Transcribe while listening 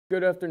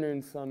Good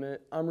afternoon,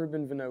 Summit. I'm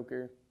Ruben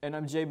Vinoker. And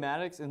I'm Jay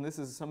Maddox, and this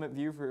is Summit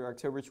View for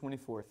October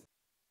 24th.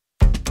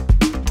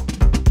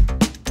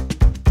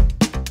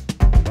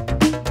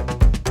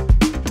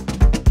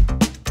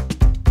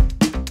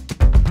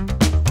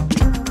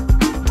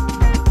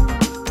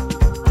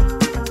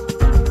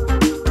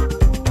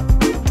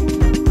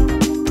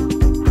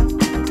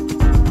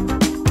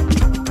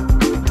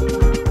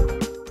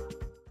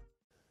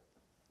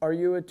 Are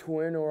you a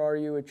twin or are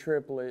you a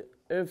triplet?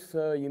 If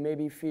so, you may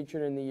be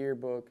featured in the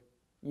yearbook.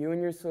 You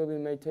and your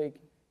sibling may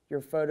take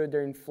your photo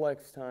during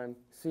flex time.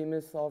 See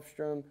Ms.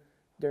 Hofstrom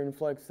during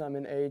flex time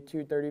in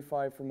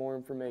A235 for more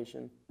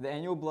information. The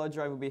annual blood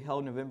drive will be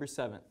held November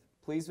 7th.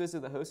 Please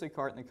visit the hosted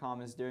cart in the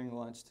Commons during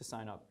lunch to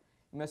sign up.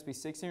 You must be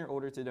 16 or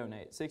older to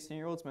donate.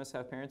 16-year-olds must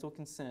have parental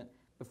consent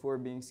before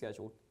being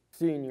scheduled.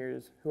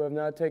 Seniors who have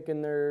not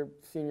taken their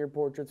senior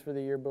portraits for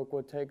the yearbook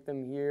will take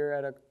them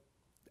here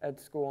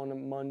at school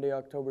on Monday,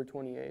 October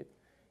 28th.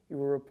 You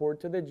will report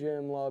to the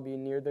gym lobby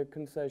near the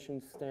concession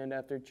stand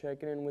after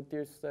checking in with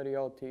your study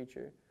hall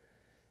teacher.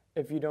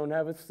 If you don't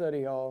have a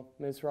study hall,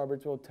 Ms.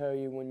 Roberts will tell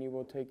you when you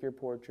will take your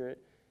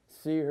portrait.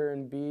 See her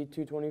in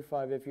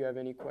B225 if you have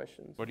any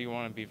questions. What do you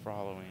want to be for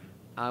Halloween?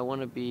 I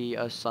want to be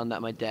a son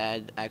that my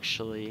dad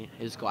actually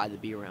is glad to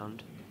be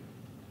around.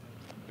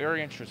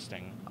 Very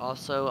interesting.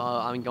 Also,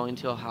 I'm going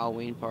to a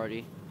Halloween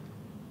party.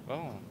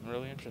 Oh,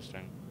 really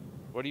interesting.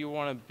 What do you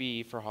want to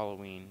be for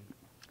Halloween?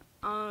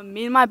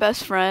 Me and my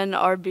best friend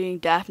are being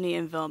Daphne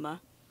and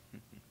Vilma.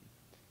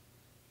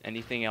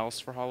 Anything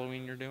else for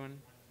Halloween you're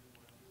doing?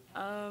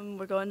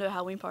 We're going to a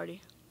Halloween party.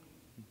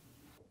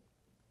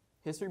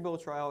 History Bowl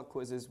tryout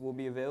quizzes will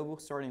be available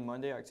starting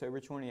Monday, October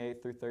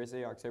 28th through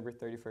Thursday, October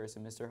 31st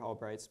at Mr.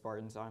 Albright's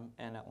Spartan time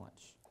and at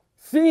lunch.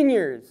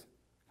 Seniors,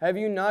 have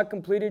you not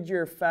completed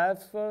your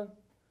FAFSA?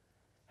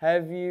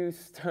 Have you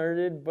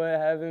started but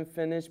haven't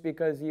finished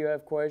because you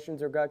have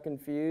questions or got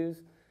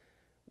confused?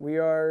 We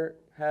are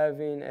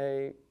having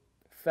a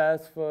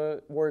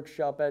FAFSA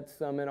workshop at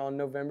Summit on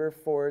November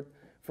 4th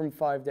from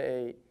 5 to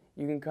 8.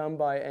 You can come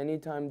by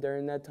anytime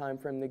during that time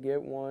frame to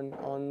get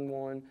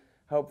one-on-one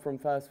help from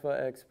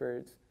FAFSA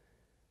experts.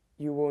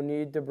 You will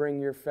need to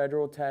bring your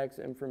federal tax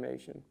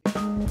information.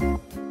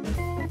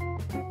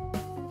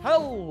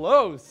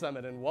 Hello,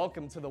 Summit, and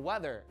welcome to the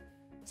weather.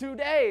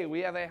 Today,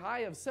 we have a high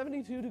of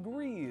 72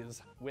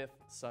 degrees with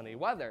sunny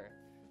weather.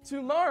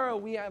 Tomorrow,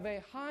 we have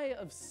a high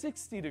of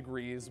 60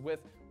 degrees with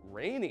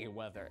rainy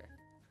weather.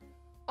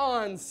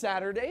 On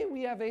Saturday,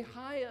 we have a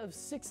high of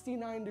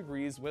 69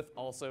 degrees with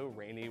also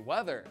rainy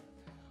weather.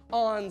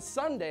 On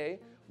Sunday,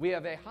 we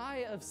have a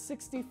high of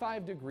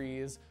 65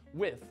 degrees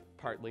with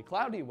partly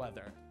cloudy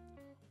weather.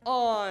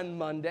 On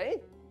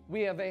Monday,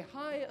 we have a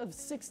high of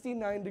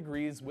 69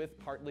 degrees with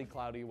partly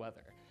cloudy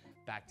weather.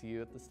 Back to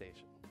you at the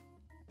station.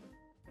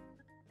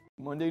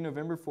 Monday,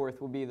 November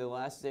 4th will be the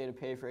last day to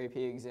pay for AP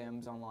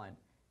exams online.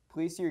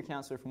 Please see your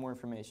counselor for more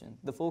information.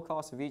 The full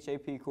cost of each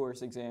AP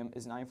course exam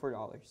is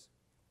 $94.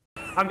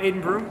 I'm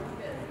Aiden Broom.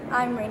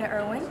 I'm Raina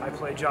Irwin. I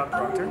play John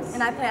Proctor.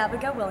 And I play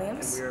Abigail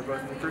Williams. And we are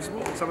both in the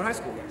Crucible at Summit High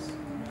School.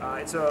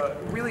 It's a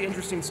really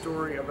interesting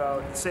story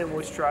about the Salem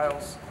witch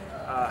trials,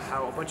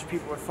 how a bunch of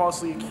people are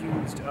falsely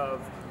accused of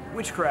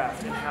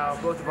witchcraft, and how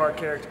both of our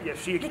characters,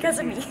 she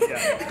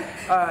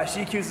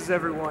accuses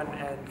everyone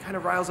and kind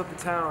of riles up the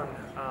town.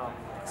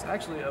 It's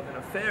actually of an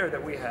affair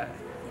that we had.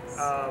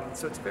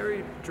 So it's a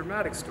very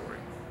dramatic story.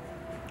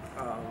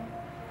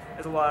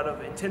 There's a lot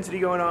of intensity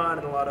going on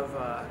and a lot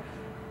of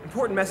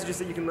important messages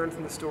that you can learn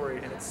from the story,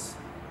 and it's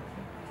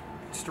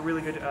just a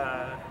really good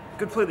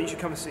play that you should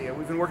come and see.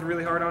 We've been working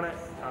really hard on it.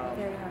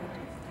 Very hard.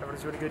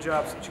 Everyone's doing a good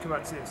job, so you should come out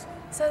and see us.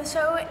 So the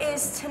show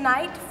is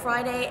tonight,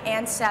 Friday,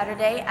 and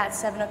Saturday at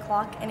 7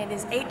 o'clock, and it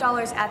is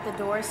 $8 at the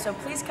door, so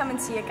please come and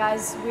see it,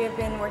 guys. We have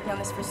been working on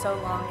this for so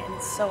long, and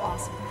it's so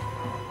awesome.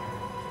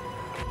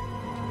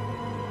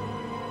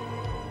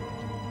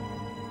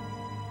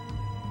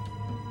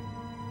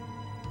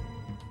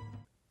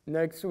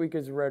 Next week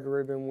is Red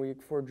Ribbon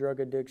Week for Drug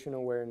Addiction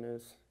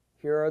Awareness.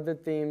 Here are the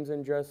themes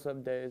and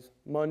dress-up days.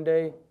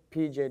 Monday,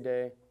 PJ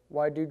Day.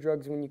 Why do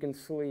drugs when you can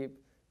sleep?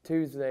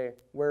 Tuesday,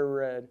 wear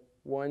red.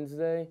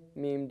 Wednesday,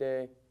 meme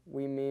day.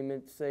 We meme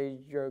it, say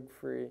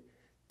drug-free.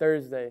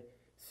 Thursday,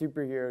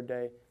 superhero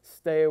day.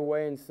 Stay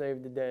away and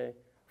save the day.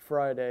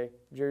 Friday,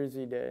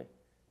 Jersey Day.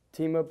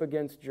 Team up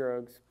against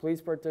drugs.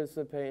 Please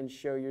participate and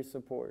show your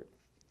support.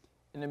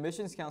 An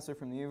admissions counselor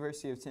from the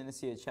University of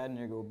Tennessee at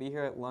Chattanooga will be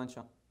here at lunch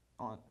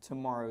on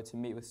tomorrow to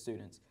meet with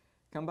students.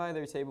 Come by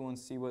their table and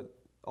see what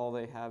all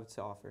they have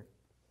to offer.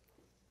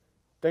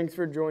 Thanks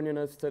for joining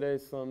us today,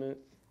 Summit.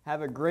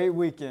 Have a great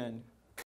weekend.